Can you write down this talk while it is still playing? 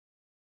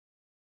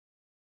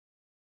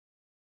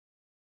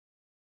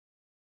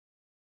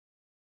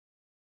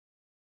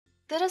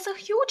there is a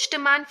huge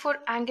demand for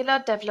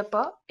Angular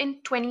developer in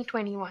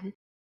 2021.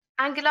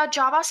 Angular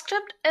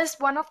JavaScript is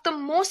one of the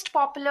most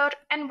popular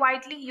and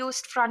widely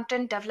used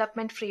front-end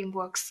development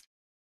frameworks.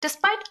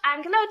 Despite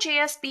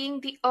AngularJS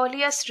being the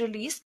earliest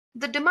release,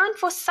 the demand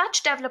for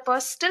such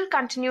developers still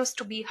continues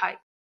to be high.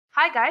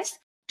 Hi guys,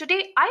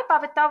 today I,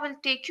 Pavita, will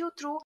take you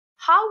through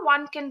how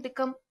one can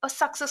become a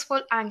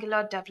successful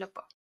Angular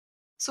developer.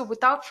 So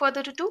without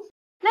further ado,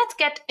 let's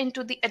get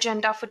into the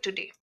agenda for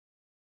today.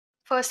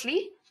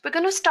 Firstly, we're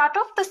going to start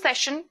off the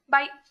session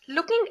by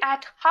looking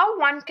at how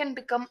one can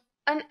become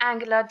an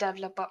Angular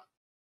developer,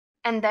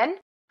 and then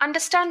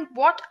understand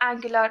what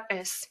Angular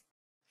is.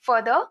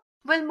 Further,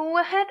 we'll move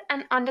ahead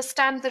and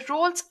understand the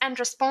roles and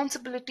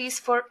responsibilities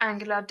for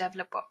Angular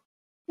developer.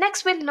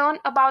 Next, we'll learn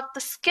about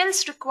the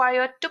skills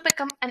required to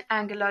become an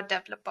Angular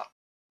developer.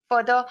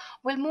 Further,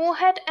 we'll move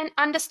ahead and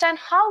understand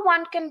how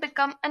one can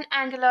become an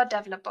Angular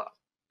developer.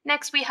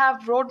 Next, we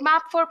have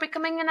roadmap for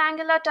becoming an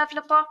Angular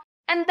developer,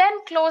 and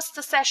then close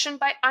the session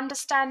by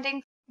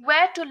understanding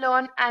where to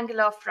learn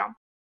Angular from.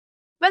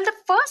 Well, the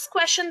first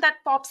question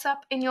that pops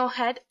up in your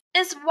head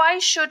is, why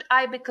should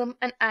I become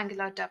an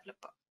Angular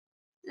developer?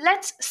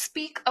 Let's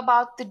speak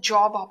about the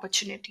job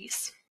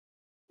opportunities.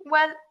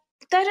 Well,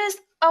 there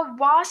is a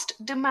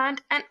vast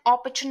demand and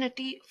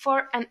opportunity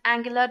for an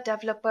Angular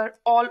developer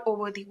all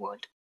over the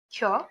world.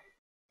 Here,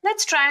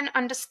 let's try and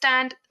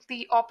understand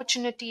the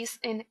opportunities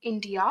in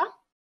India.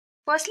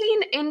 Firstly,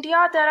 in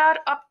India, there are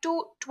up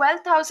to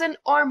 12,000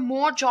 or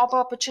more job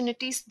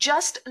opportunities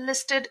just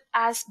listed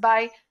as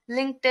by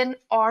LinkedIn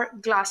or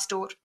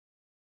Glassdoor,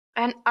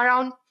 and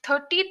around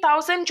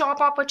 30,000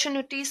 job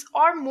opportunities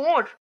or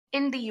more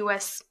in the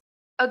US.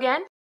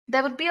 Again,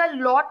 there would be a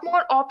lot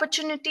more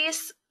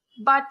opportunities,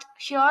 but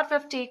here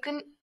we've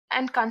taken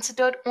and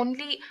considered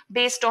only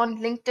based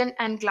on LinkedIn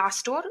and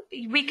Glassdoor.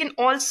 We can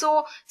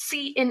also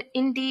see in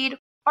Indeed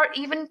or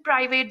even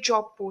private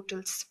job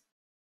portals.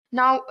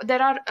 Now,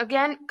 there are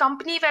again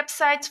company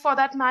websites for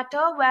that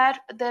matter where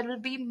there will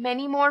be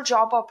many more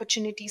job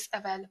opportunities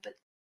available.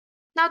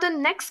 Now, the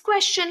next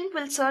question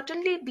will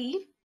certainly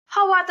be,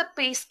 how are the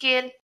pay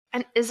scale,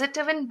 and is it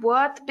even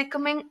worth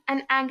becoming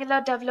an Angular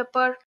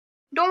developer?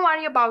 Don't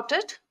worry about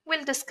it,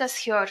 we'll discuss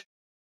here.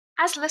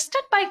 As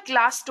listed by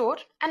Glassdoor,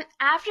 an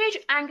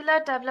average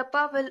Angular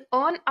developer will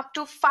earn up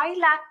to 5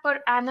 lakh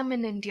per annum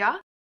in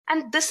India,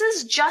 and this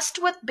is just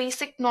with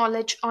basic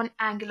knowledge on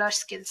Angular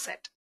skill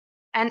set.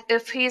 And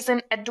if he is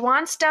an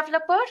advanced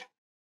developer,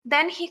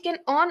 then he can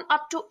earn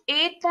up to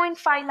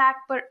 8.5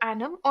 lakh per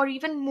annum or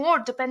even more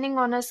depending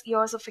on his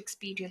years of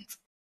experience.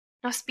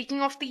 Now,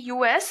 speaking of the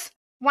US,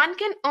 one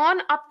can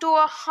earn up to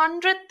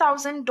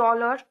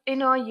 $100,000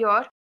 in a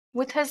year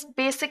with his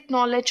basic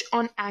knowledge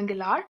on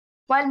Angular,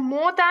 while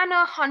more than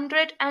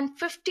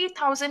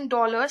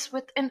 $150,000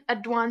 with an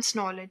advanced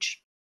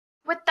knowledge.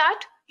 With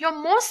that, your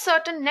most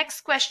certain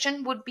next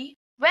question would be,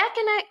 where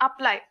can I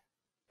apply?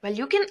 Well,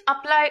 you can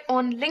apply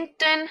on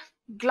LinkedIn,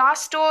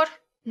 Glassdoor,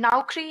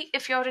 Naukri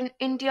if you're in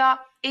India,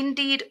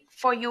 Indeed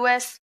for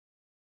US.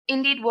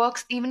 Indeed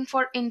works even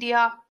for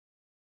India.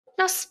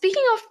 Now,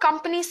 speaking of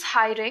companies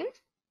hiring,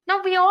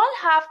 now we all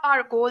have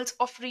our goals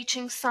of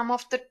reaching some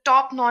of the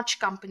top-notch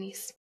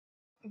companies.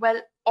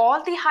 Well,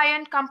 all the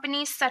high-end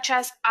companies such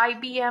as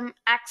IBM,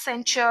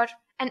 Accenture,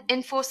 and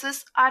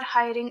Infosys are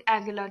hiring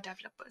Angular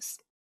developers.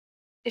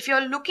 If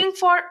you're looking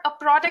for a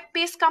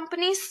product-based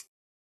companies,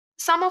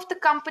 some of the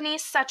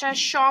companies such as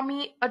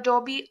Xiaomi,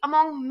 Adobe,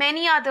 among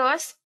many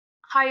others,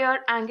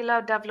 hire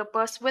Angular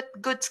developers with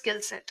good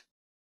skill set.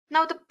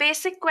 Now, the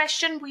basic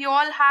question we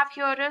all have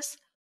here is,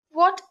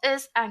 what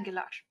is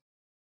Angular?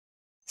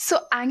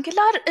 So,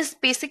 Angular is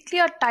basically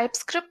a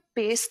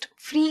TypeScript-based,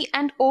 free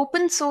and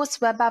open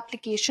source web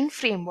application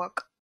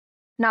framework.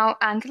 Now,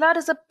 Angular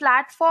is a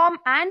platform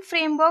and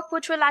framework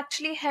which will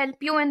actually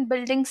help you in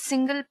building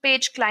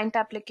single-page client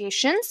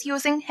applications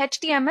using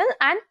HTML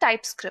and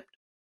TypeScript.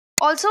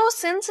 Also,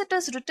 since it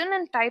is written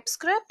in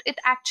TypeScript, it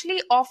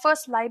actually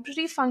offers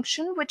library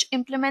function which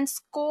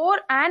implements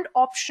core and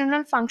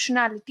optional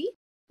functionality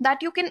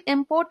that you can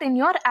import in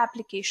your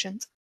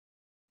applications.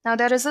 Now,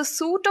 there is a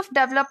suite of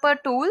developer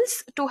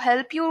tools to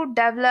help you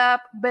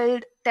develop,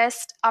 build,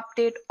 test,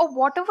 update, or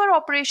whatever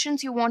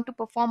operations you want to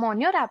perform on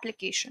your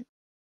application.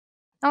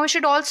 Now, we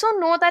should also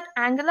know that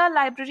Angular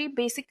library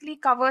basically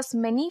covers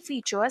many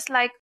features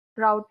like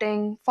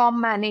routing, form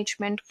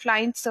management,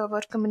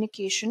 client-server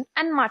communication,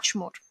 and much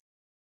more.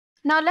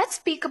 Now, let's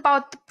speak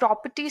about the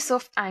properties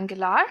of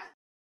Angular.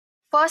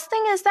 First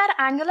thing is that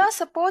Angular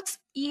supports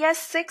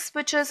ES6,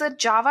 which is a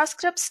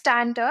JavaScript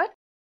standard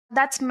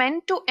that's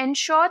meant to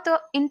ensure the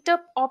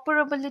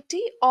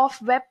interoperability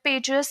of web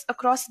pages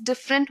across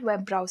different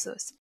web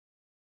browsers.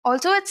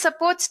 Also, it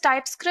supports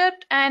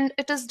TypeScript and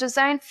it is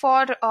designed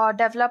for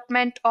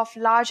development of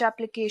large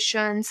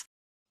applications,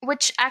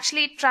 which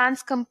actually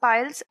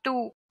transcompiles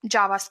to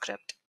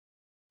JavaScript.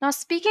 Now,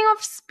 speaking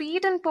of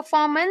speed and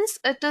performance,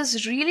 it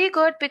is really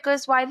good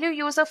because while you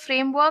use a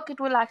framework, it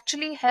will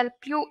actually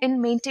help you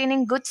in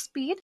maintaining good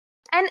speed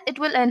and it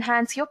will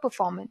enhance your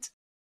performance.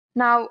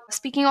 Now,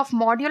 speaking of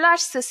modular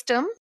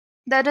system,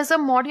 There is a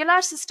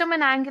modular system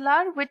in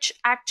Angular which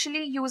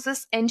actually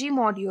uses ng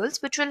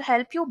modules, which will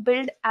help you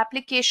build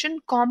application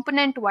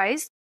component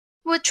wise,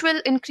 which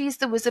will increase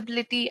the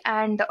visibility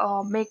and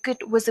make it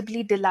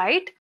visibly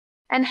delight.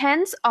 And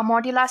hence, a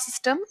modular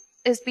system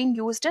is being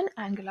used in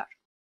Angular.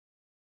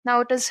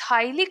 Now, it is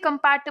highly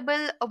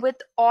compatible with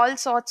all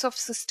sorts of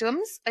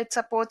systems. It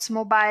supports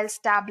mobiles,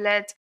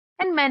 tablets,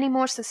 and many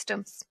more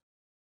systems.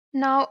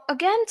 Now,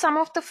 again, some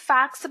of the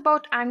facts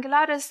about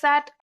Angular is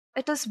that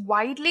it is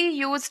widely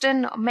used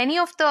in many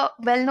of the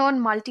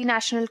well-known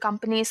multinational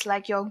companies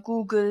like your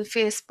Google,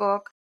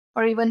 Facebook,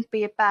 or even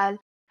PayPal.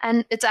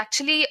 And it's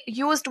actually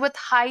used with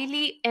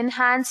highly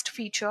enhanced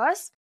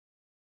features.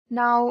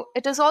 Now,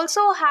 it is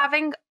also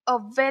having a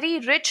very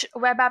rich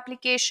web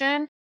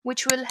application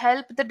which will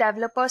help the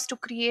developers to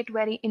create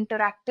very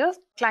interactive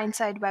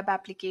client-side web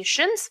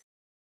applications.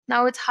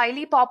 Now, it's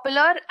highly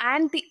popular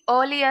and the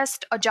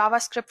earliest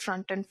JavaScript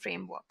front-end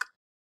framework.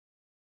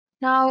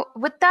 Now,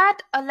 with that,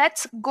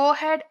 let's go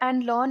ahead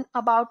and learn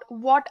about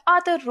what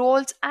are the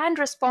roles and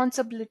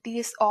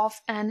responsibilities of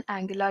an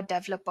Angular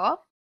developer.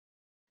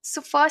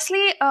 So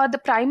firstly,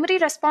 the primary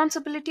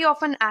responsibility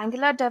of an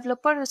Angular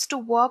developer is to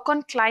work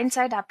on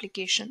client-side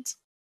applications.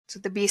 So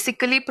they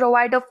basically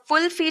provide a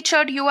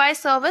full-featured UI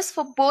service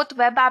for both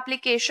web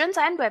applications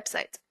and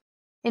websites.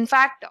 In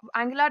fact,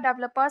 Angular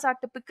developers are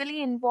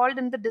typically involved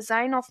in the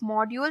design of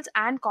modules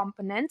and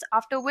components,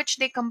 after which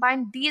they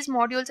combine these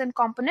modules and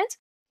components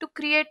to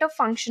create a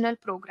functional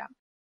program.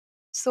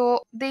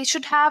 So they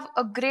should have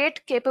a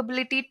great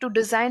capability to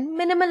design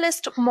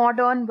minimalist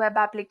modern web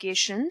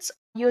applications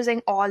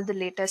using all the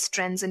latest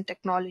trends and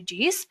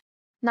technologies.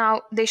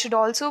 Now, they should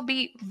also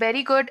be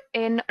very good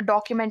in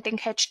documenting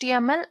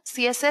HTML,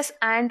 CSS,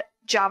 and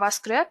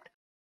JavaScript.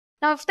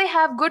 Now, if they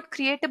have good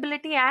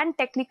creatability and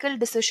technical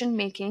decision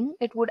making,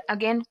 it would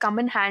again come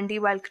in handy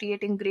while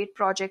creating great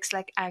projects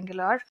like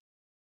Angular.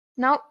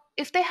 Now,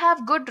 if they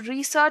have good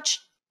research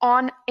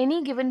on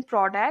any given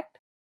product,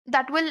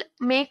 that will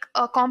make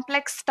a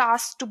complex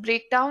task to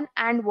break down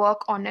and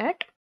work on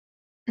it.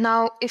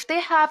 Now, if they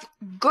have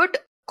good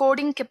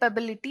coding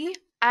capability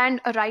and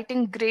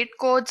writing great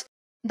codes,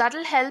 that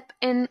will help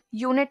in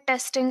unit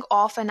testing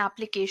of an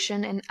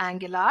application in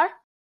Angular.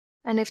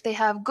 And if they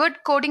have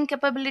good coding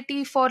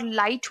capability for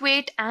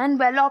lightweight and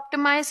well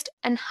optimized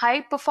and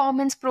high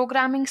performance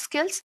programming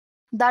skills,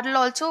 that will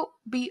also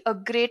be a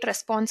great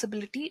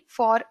responsibility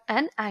for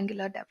an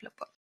Angular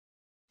developer.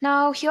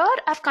 Now, here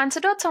I've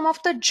considered some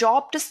of the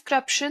job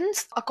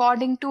descriptions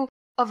according to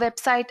a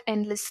website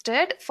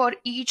enlisted for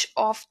each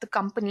of the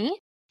company.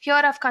 Here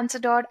I've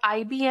considered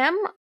IBM.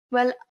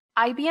 Well,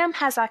 IBM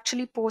has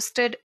actually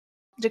posted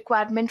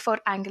requirement for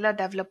Angular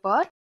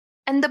developer.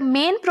 And the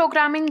main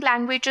programming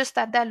languages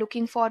that they're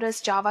looking for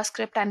is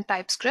JavaScript and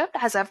TypeScript,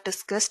 as I've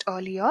discussed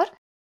earlier.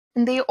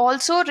 And they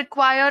also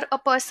require a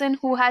person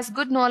who has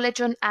good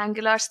knowledge on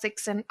Angular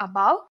 6 and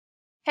above.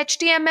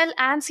 HTML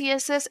and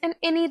CSS and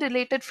any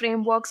related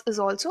frameworks is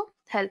also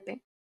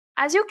helping.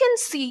 As you can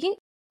see,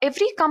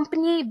 every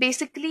company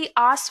basically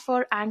asks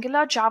for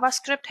Angular,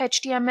 JavaScript,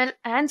 HTML,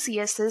 and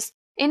CSS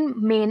in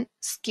main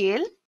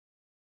scale.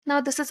 Now,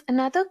 this is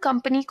another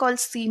company called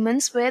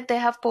Siemens where they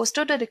have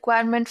posted a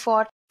requirement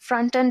for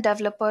front-end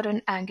developer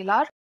in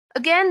Angular.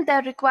 Again,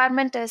 their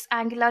requirement is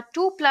Angular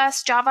 2+,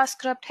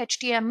 JavaScript,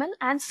 HTML,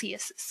 and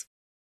CSS.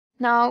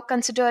 Now,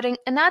 considering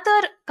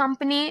another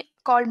company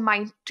called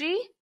Mindtree,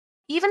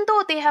 even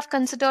though they have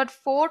considered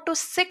 4 to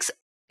 6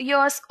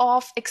 years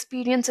of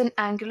experience in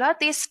Angular,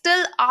 they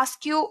still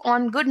ask you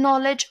on good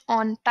knowledge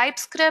on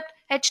TypeScript,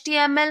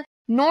 HTML,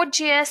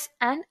 Node.js,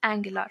 and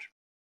Angular.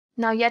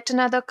 Now, yet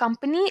another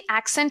company,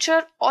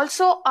 Accenture,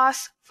 also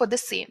asks for the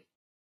same.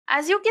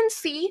 As you can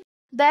see,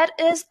 there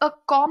is a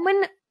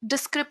common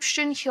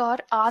description here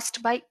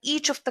asked by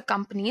each of the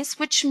companies,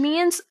 which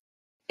means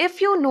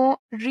if you know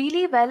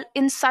really well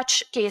in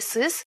such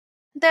cases,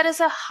 there is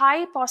a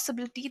high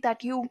possibility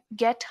that you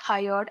get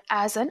hired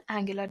as an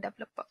Angular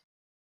developer.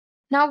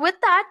 Now, with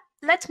that,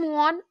 let's move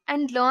on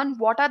and learn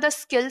what are the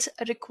skills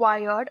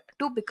required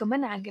to become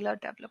an Angular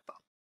developer.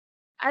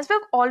 As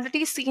we've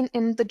already seen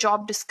in the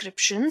job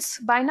descriptions,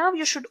 by now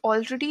you should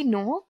already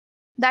know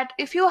that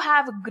if you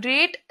have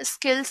great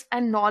skills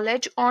and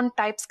knowledge on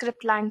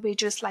TypeScript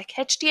languages like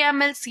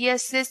HTML,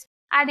 CSS,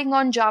 adding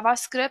on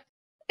JavaScript,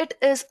 it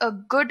is a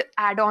good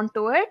add-on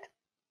to it.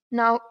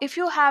 Now, if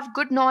you have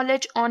good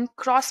knowledge on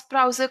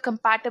cross-browser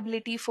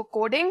compatibility for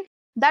coding,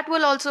 that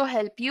will also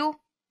help you.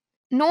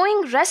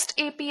 Knowing REST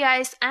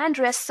APIs and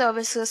REST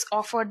services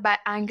offered by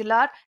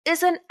Angular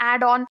is an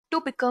add-on to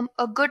become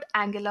a good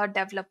Angular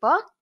developer.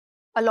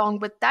 Along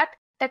with that,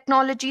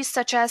 technologies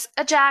such as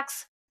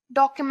Ajax,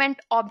 document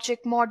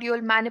object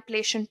module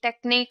manipulation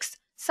techniques,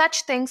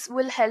 such things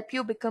will help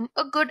you become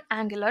a good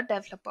Angular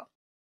developer.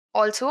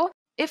 Also,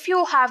 if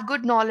you have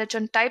good knowledge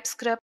on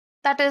TypeScript,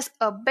 that is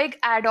a big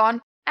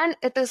add-on and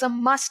it is a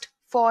must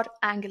for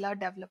Angular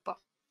developer.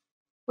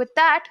 With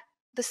that,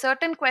 the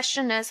certain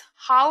question is,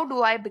 how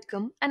do I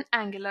become an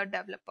Angular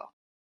developer?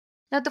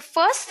 Now, the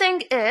first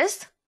thing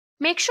is,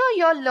 make sure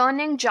you're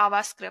learning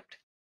JavaScript.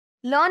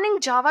 Learning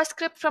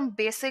JavaScript from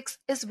basics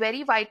is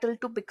very vital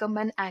to become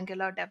an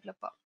Angular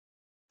developer.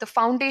 The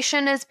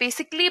foundation is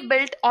basically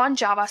built on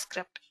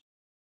JavaScript.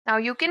 Now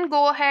you can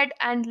go ahead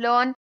and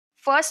learn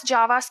first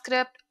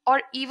JavaScript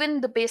or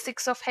even the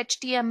basics of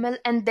HTML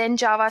and then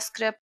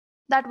JavaScript.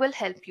 That will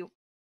help you.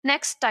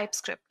 Next,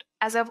 TypeScript.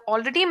 As I've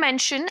already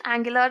mentioned,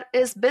 Angular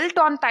is built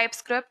on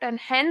TypeScript and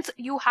hence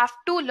you have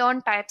to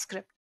learn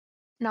TypeScript.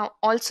 Now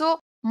also,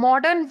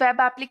 modern web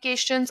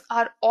applications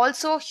are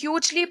also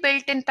hugely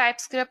built in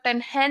TypeScript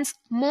and hence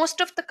most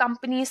of the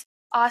companies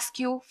ask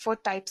you for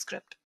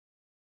TypeScript.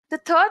 The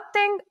third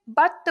thing,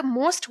 but the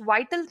most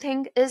vital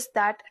thing, is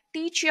that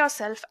teach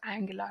yourself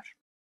Angular.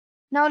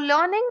 Now,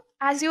 learning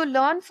as you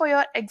learn for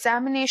your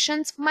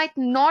examinations might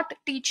not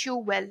teach you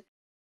well,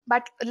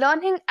 but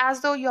learning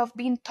as though you have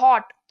been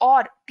taught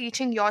or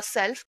teaching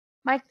yourself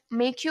might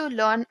make you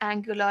learn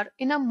Angular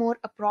in a more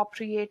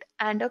appropriate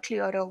and a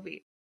clearer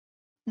way.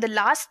 The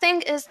last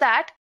thing is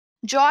that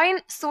join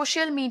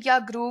social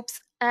media groups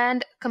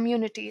and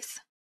communities.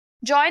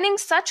 Joining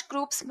such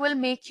groups will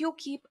make you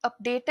keep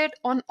updated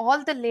on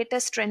all the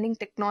latest trending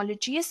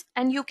technologies,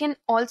 and you can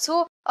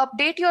also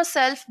update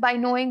yourself by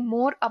knowing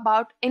more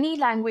about any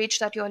language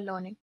that you're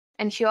learning.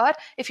 And here,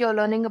 if you're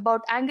learning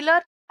about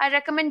Angular, I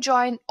recommend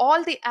join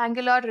all the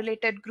Angular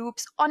related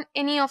groups on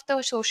any of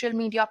the social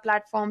media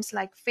platforms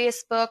like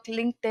Facebook,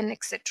 LinkedIn,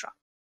 etc.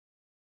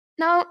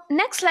 Now,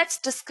 next let's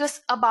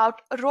discuss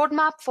about a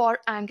roadmap for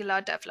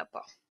Angular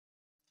developer.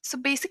 So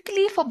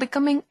basically, for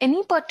becoming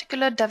any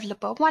particular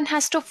developer, one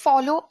has to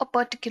follow a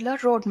particular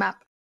roadmap.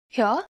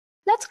 Here,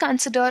 let's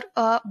consider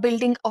a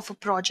building of a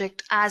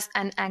project as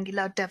an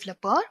Angular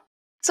developer.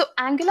 So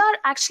Angular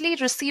actually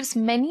receives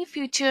many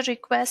feature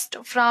requests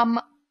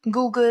from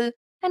Google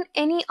and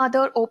any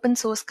other open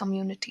source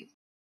community.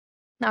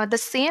 Now, at the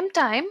same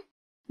time,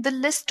 the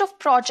list of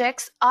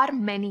projects are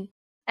many,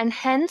 and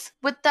hence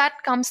with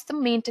that comes the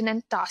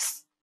maintenance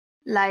tasks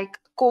like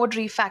code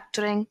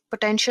refactoring,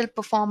 potential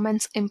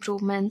performance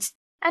improvements,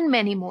 and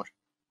many more.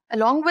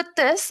 Along with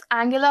this,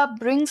 Angular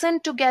brings in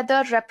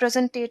together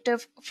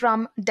representative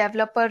from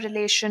developer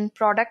relation,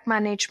 product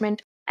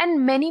management,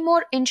 and many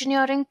more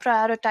engineering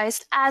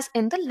prioritized as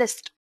in the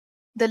list.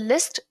 The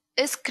list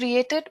is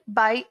created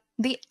by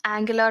the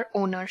Angular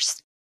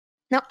owners.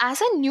 Now,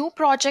 as a new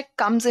project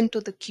comes into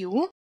the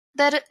queue,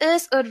 there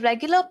is a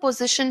regular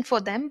position for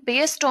them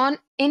based on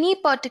any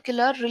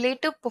particular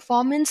relative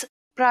performance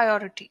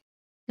priority.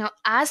 Now,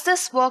 as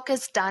this work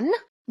is done,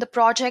 the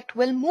project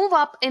will move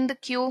up in the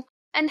queue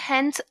and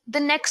hence the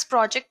next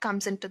project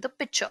comes into the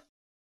picture.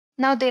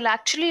 Now, they'll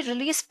actually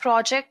release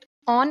project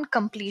on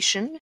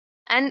completion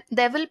and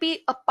there will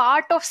be a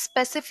part of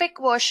specific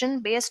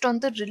version based on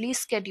the release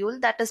schedule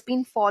that has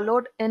been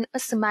followed in a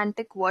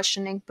semantic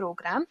versioning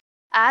program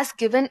as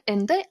given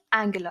in the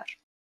Angular.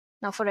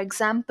 Now, for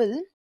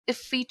example, if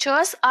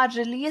features are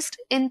released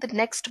in the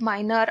next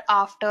minor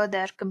after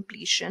their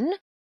completion,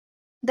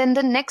 then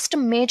the next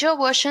major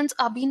versions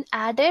are being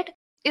added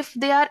if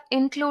they are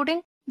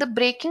including the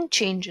breaking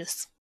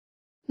changes.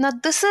 Now,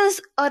 this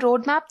is a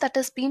roadmap that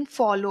is being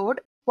followed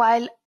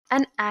while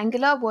an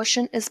Angular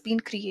version is being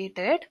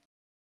created.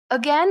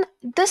 Again,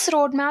 this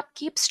roadmap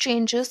keeps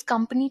changes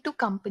company to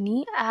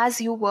company as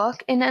you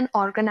work in an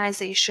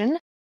organization.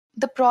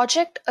 The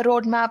project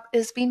roadmap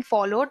is being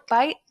followed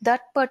by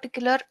that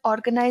particular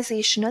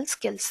organizational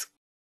skills.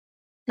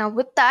 Now,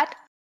 with that,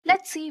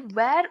 let's see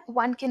where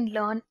one can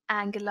learn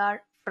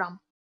Angular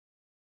from.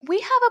 We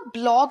have a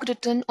blog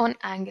written on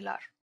Angular.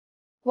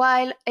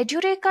 While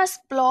Edureka's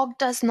blog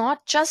does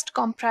not just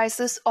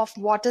comprises of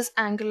what is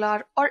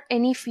Angular or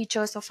any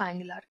features of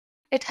Angular.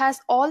 It has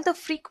all the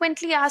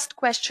frequently asked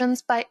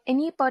questions by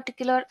any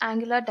particular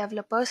Angular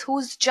developers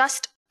who's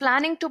just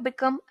planning to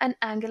become an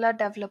Angular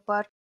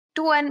developer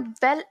to an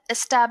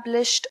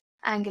well-established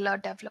Angular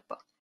developer.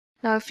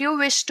 Now, if you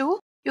wish to,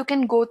 you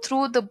can go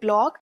through the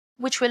blog,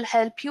 which will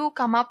help you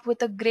come up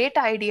with a great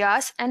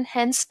ideas and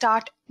hence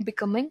start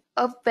becoming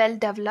a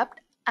well-developed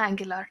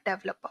Angular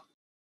developer.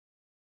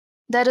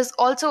 There is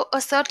also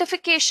a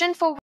certification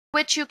for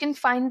which you can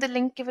find the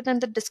link given in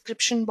the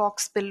description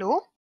box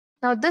below.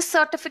 Now, this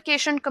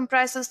certification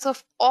comprises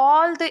of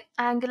all the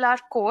Angular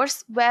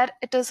course where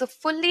it is a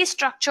fully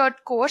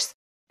structured course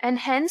and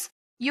hence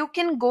you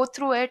can go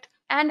through it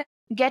and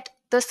get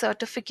the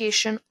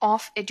certification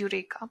of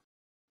Edureka.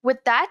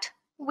 With that,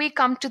 we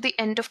come to the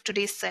end of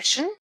today's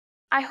session.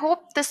 I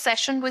hope this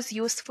session was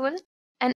useful